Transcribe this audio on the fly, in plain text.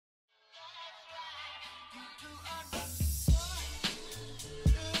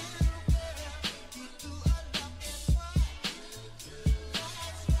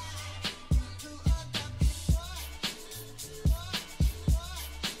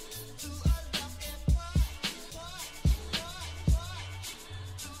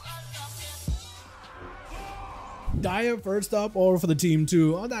Dia first up over for the team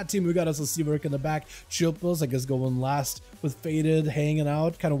 2. On that team, we got us a Seawork in the back. Chilpos, I guess, going last with Faded hanging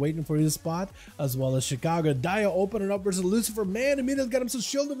out, kind of waiting for his spot, as well as Chicago. Dia opening up versus Lucifer. Man, immediately got him some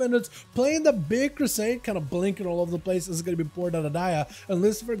shield defenders, playing the big crusade, kind of blinking all over the place. This is going to be poured out of Dia. And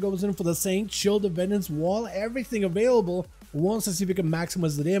Lucifer goes in for the Saint, shield defenders, wall, everything available. Wants to see if he can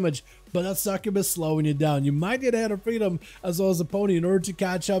maximize the damage, but that Succubus slowing you down. You might get ahead of Freedom as well as a pony in order to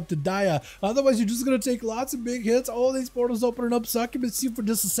catch up to Dia. Otherwise, you're just going to take lots of big hits. All these portals opening up. Succubus, see for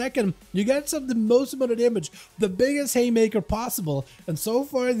just a second. You get some the most amount of damage, the biggest haymaker possible. And so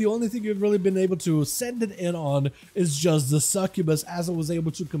far, the only thing you've really been able to send it in on is just the Succubus, as it was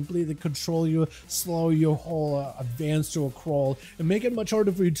able to completely control you, slow your whole advance to a crawl, and make it much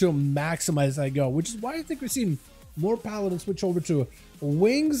harder for you to maximize that go, which is why I think we're seeing more Paladins switch over to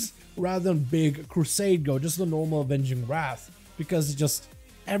Wings rather than big Crusade go, just the normal Avenging Wrath, because just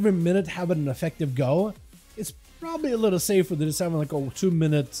every minute having an effective go, it's probably a little safer than just having like a 2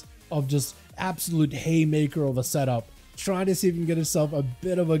 minutes of just absolute haymaker of a setup. Trying to see if he can get himself a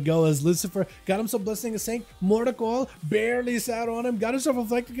bit of a go as Lucifer got himself Blessing of Saint. Mortical barely sat on him, got himself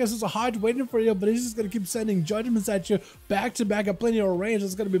Reflecting because there's a Hodge waiting for you, but he's just going to keep sending judgments at you back to back at plenty of range.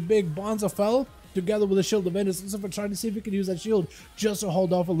 It's going to be big. Bonds of Fell together with a shield of Venus. Lucifer trying to see if he can use that shield just to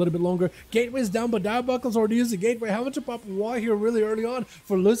hold off a little bit longer. Gateway's down, but Diabolical's already used the gateway. Having to pop a wall here really early on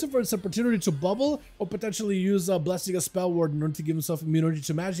for Lucifer. It's an opportunity to bubble or potentially use Blessing of Spell Ward in order to give himself immunity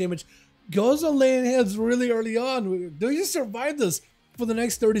to match damage. Goes on laying heads really early on. Do you survive this for the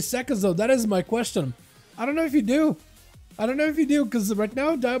next 30 seconds though? That is my question. I don't know if you do. I don't know if you do, because right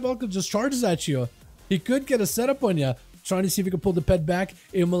now Diabolical just charges at you. He could get a setup on you. Trying to see if he can pull the pet back,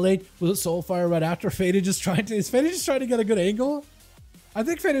 immolate with a Soulfire right after. Faded just trying to, is Faded just trying to get a good angle? I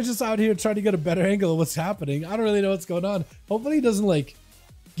think Faded just out here trying to get a better angle of what's happening. I don't really know what's going on. Hopefully he doesn't like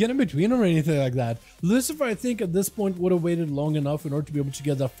get in between him or anything like that. Lucifer, I think at this point would have waited long enough in order to be able to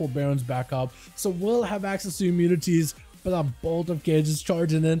get that full Barons back up. So we'll have access to immunities, but that Bolt of Cages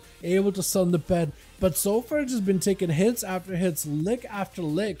charging in, able to stun the pet. But so far just been taking hits after hits, lick after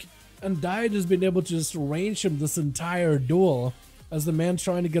lick. And Dia has been able to just range him this entire duel as the man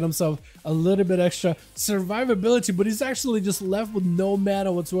trying to get himself a little bit extra survivability, but he's actually just left with no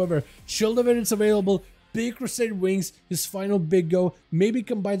mana whatsoever. Shield of Evidence available, big Crusade Wings, his final big go, maybe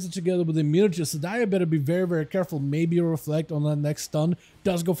combines it together with immunity, so Dia better be very, very careful. Maybe reflect on that next stun.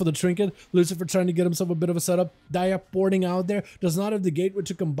 Does go for the trinket. Lucifer trying to get himself a bit of a setup. Dia porting out there. Does not have the gateway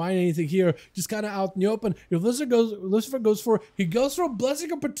to combine anything here. Just kind of out in the open. If Lucifer goes for a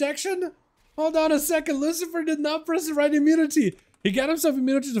Blessing of Protection? Hold on a second. Lucifer did not press the right immunity. He got himself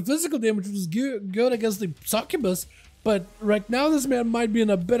immunity to physical damage, which was good against the Succubus. But right now, this man might be in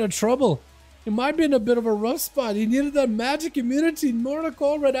a bit of trouble. He might be in a bit of a rough spot. He needed that magic immunity.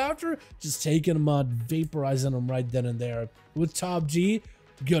 Mortical right after, just taking him out, vaporizing him right then and there. With Top G,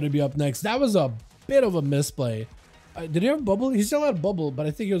 gonna be up next. That was a bit of a misplay. Did he have bubble? He still had bubble, but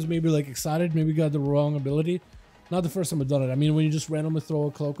I think he was maybe like excited. Maybe got the wrong ability. Not the first time I've done it. I mean, when you just randomly throw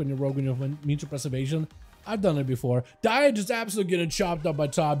a cloak on your rogue and you mean to preservation, I've done it before. Dia just absolutely getting chopped up by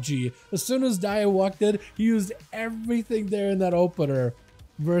Top G. As soon as Dia walked in, he used everything there in that opener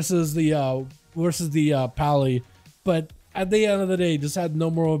versus the Pally, but at the end of the day, just had no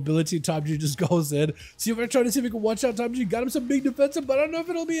more ability. Top G just goes in. See if I try to see if we can watch out Top G. Got him some big defensive, but I don't know if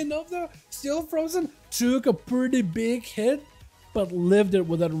it'll be enough though. Still frozen. Took a pretty big hit, but lived it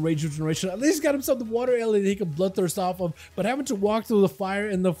with that rage regeneration. At least got himself the water alien that he could bloodthirst off of, but having to walk through the fire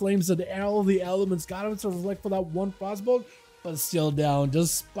and the flames and all the elements got him to reflect for that one crossbow. But still down,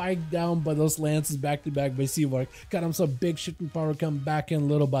 just spiked down by those lances back to back by Seawork. Got him some big shifting power come back in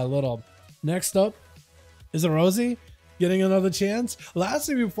little by little. Next up is a Rosie getting another chance. Last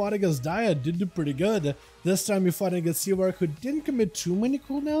time we fought against Dia, did do pretty good. This time we fought against Seawork, who didn't commit too many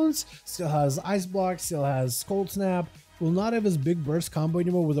cooldowns. Still has Ice Block, still has Cold Snap. Will not have his big burst combo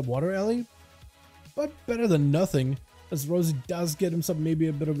anymore with a Water Ellie, but better than nothing, as Rosie does get himself maybe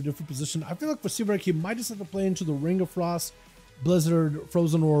a bit of a different position. I feel like for Seawork, he might just have to play into the Ring of Frost, Blizzard,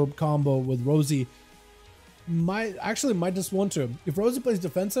 Frozen Orb combo with Rosie. Might just want to. If Rosie plays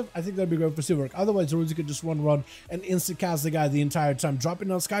defensive, I think that'd be great for Seawork. Otherwise, Rosie could just run and instant cast the guy the entire time. Dropping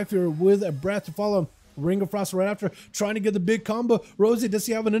down Skyfury with a breath to follow him. Ring of Frost right after, trying to get the big combo. Rosie, does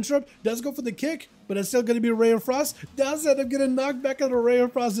he have an interrupt? Does go for the kick, but it's still going to be a Ray of Frost. Does end up getting knocked back out of Ray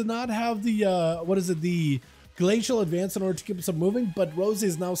of Frost. Did not have the, the Glacial Advance in order to keep us moving, but Rosie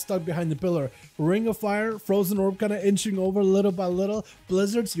is now stuck behind the pillar. Ring of Fire, Frozen Orb kind of inching over little by little.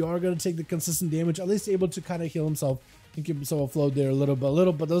 Blizzards, you are going to take the consistent damage, at least able to kind of heal himself and keep himself afloat there a little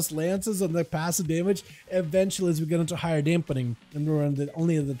bit. But those lances and the passive damage, eventually as we get into higher dampening, and we're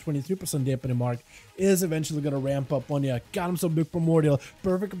only at the 23% dampening mark, is eventually going to ramp up on you. Got him some big primordial,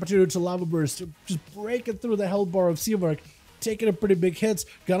 perfect opportunity to lava burst, just breaking through the health bar of Seavark, taking a pretty big hits,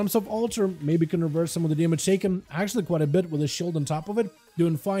 got himself altar, maybe can reverse some of the damage taken, actually quite a bit with a shield on top of it,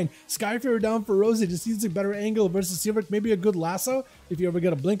 doing fine. Skyfarer down for Rosie, just needs a better angle versus Seavark, maybe a good lasso if you ever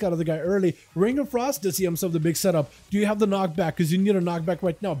get a blink out of the guy early. Ring of Frost, does he himself the big setup? Do you have the knockback? Because you need a knockback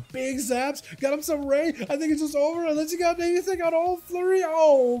right now. Big zaps, got him some Ray, I think it's just over unless you got anything on all flurry.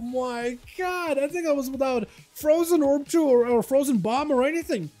 Oh my god, I think that was without Frozen Orb 2 or Frozen Bomb or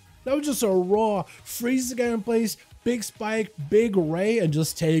anything. That was just a raw, freeze the guy in place, big spike, big ray, and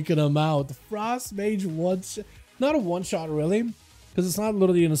just taking him out. The Frost Mage not a one-shot really, because it's not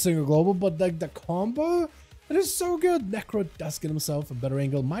literally in a single global, but like the combo, it is so good. Necro does get himself a better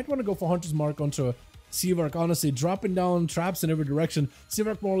angle. Might want to go for Hunter's Mark onto Seavark, honestly, dropping down traps in every direction.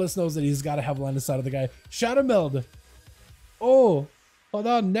 Seavark more or less knows that he's got to have line of sight of the guy. Shadow Meld. Oh, hold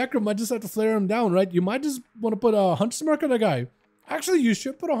on, Necro might just have to flare him down, right? You might just want to put a Hunter's Mark on the guy. Actually, you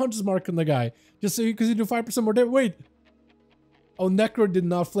should put a Hunter's Mark on the guy, just so because you do 5% more damage. Wait. Oh, Necro did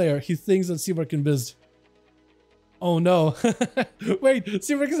not flare. He thinks that Seavark can biz. Oh no. Wait,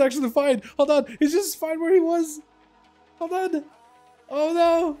 Seavark is actually fine. Hold on, he's just fine where he was. Hold on.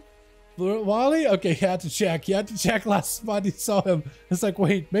 Oh no. Wally? Okay, he had to check. He had to check last spot he saw him. It's like,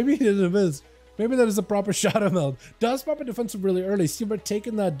 wait, maybe he didn't biz. Maybe that is a proper shadow meld. Does pop a defensive really early. Seavark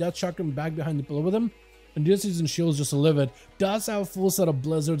taking that death shotgun back behind the pillar with him. And just using shields just to live it. Does have a full set of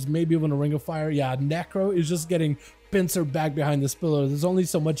blizzards, maybe even a ring of fire. Yeah, Necro is just getting pincer back behind this pillar. There's only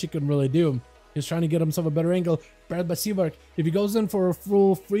so much he can really do. He's trying to get himself a better angle. Bred by Seavark. If he goes in for a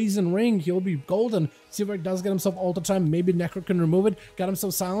full freezing ring, he'll be golden. Seavark does get himself all the time. Maybe Necro can remove it. Got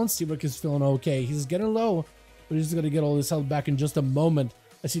himself silenced. Seavark is feeling okay. He's getting low, but he's going to get all his health back in just a moment,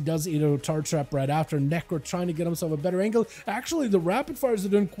 as he does eat a tar trap right after. Necro trying to get himself a better angle. Actually, the rapid fires are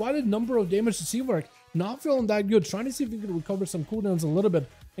doing quite a number of damage to Seavark. Not feeling that good. Trying to see if he can recover some cooldowns a little bit,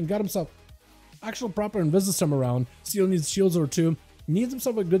 and got himself actual proper invis this time around. Still needs shields or two. Needs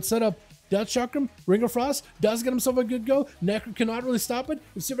himself a good setup. Death Chakram, Ring of Frost, does get himself a good go. Necro cannot really stop it.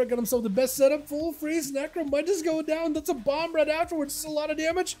 If Seavark got himself the best setup, full freeze, Necro might just go down. That's a bomb right afterwards. It's a lot of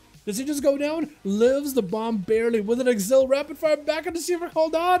damage. Does he just go down? Lives the bomb barely with an Exil rapid fire back into Seavark.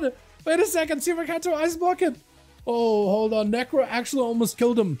 Hold on. Wait a second. Seavark had to ice block it. Oh, hold on. Necro actually almost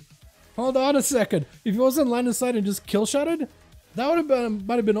killed him. Hold on a second. If he wasn't in line of sight and just kill shotted, that would have been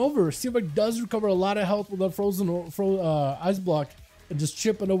might have been over. Seavark does recover a lot of health with that frozen ice block, and just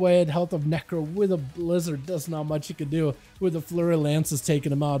chipping away at health of Necro with a blizzard. Does not much he can do with the flurry lances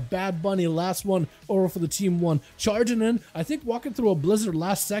taking him out. Bad Bunny, last one over for the team one. Charging in, I think walking through a blizzard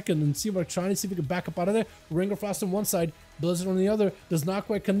last second, and Seavark trying to see if he can back up out of there. Ring of Frost on one side, blizzard on the other. Does not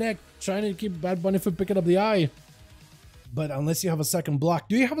quite connect. Trying to keep Bad Bunny from picking up the eye. But unless you have a second block.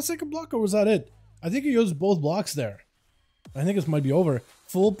 Do you have a second block, or was that it? I think he used both blocks there. I think this might be over.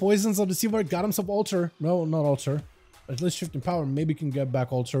 Full poisons on the Seavark. Got himself altar. No, not altar. At least shifting power. Maybe can get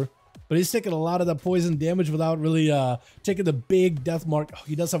back altar. But he's taking a lot of that poison damage without really taking the big death mark. Oh,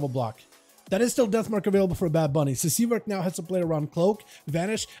 he does have a block. That is still death mark available for Bad Bunny. So Seavark now has to play around Cloak,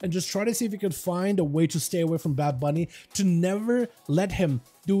 Vanish, and just try to see if he can find a way to stay away from Bad Bunny, to never let him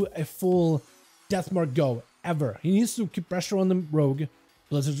do a full death mark go. Ever. He needs to keep pressure on the rogue.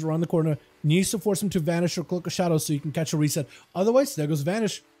 Blizzard's around the corner. Needs to force him to Vanish or Cloak of Shadows so you can catch a reset. Otherwise, there goes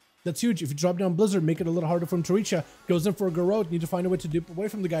Vanish. That's huge. If you drop down Blizzard, make it a little harder for him to reach you. Goes in for a Garrote. Need to find a way to dip away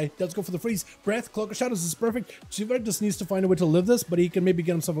from the guy. Does go for the freeze. Breath, Cloak of Shadows is perfect. Seavark just needs to find a way to live this, but he can maybe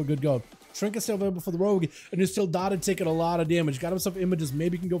get himself a good go. Shrink is still available for the rogue, and he's still dotted, taking a lot of damage. Got himself images.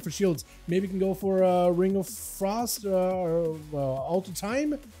 Maybe can go for shields. Maybe can go for Ring of Frost or Alter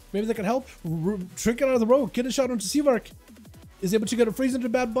Time. Maybe that can help. Shrink it out of the rogue. Get a shot onto Seavark. Is able to get a freeze into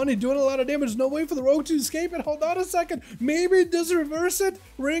Bad Bunny, doing a lot of damage. No way for the rogue to escape it. Hold on a second. Maybe it does reverse it.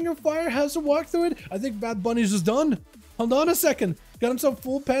 Ring of Fire has to walk through it. I think Bad Bunny's just done. Hold on a second. Got himself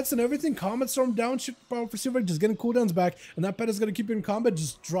full pets and everything. Comet Storm down, shift power for Seavark, just getting cooldowns back. And that pet is going to keep you in combat,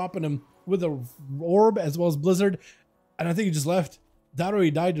 just dropping him with a orb as well as Blizzard. And I think he just left. That or he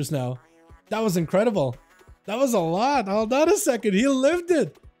died just now. That was incredible. That was a lot. Hold on a second. He lived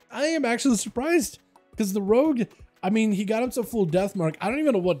it. I am actually surprised because the rogue, I mean, he got himself full death mark. I don't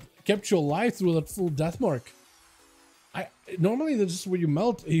even know what kept you alive through that full death mark. Normally that's just where you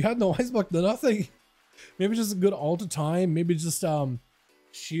melt. You had no ice block, no nothing. Maybe just a good alter time. Maybe just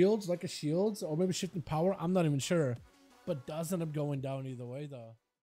shields, like a shields, or maybe shifting power. I'm not even sure. But does end up going down either way though.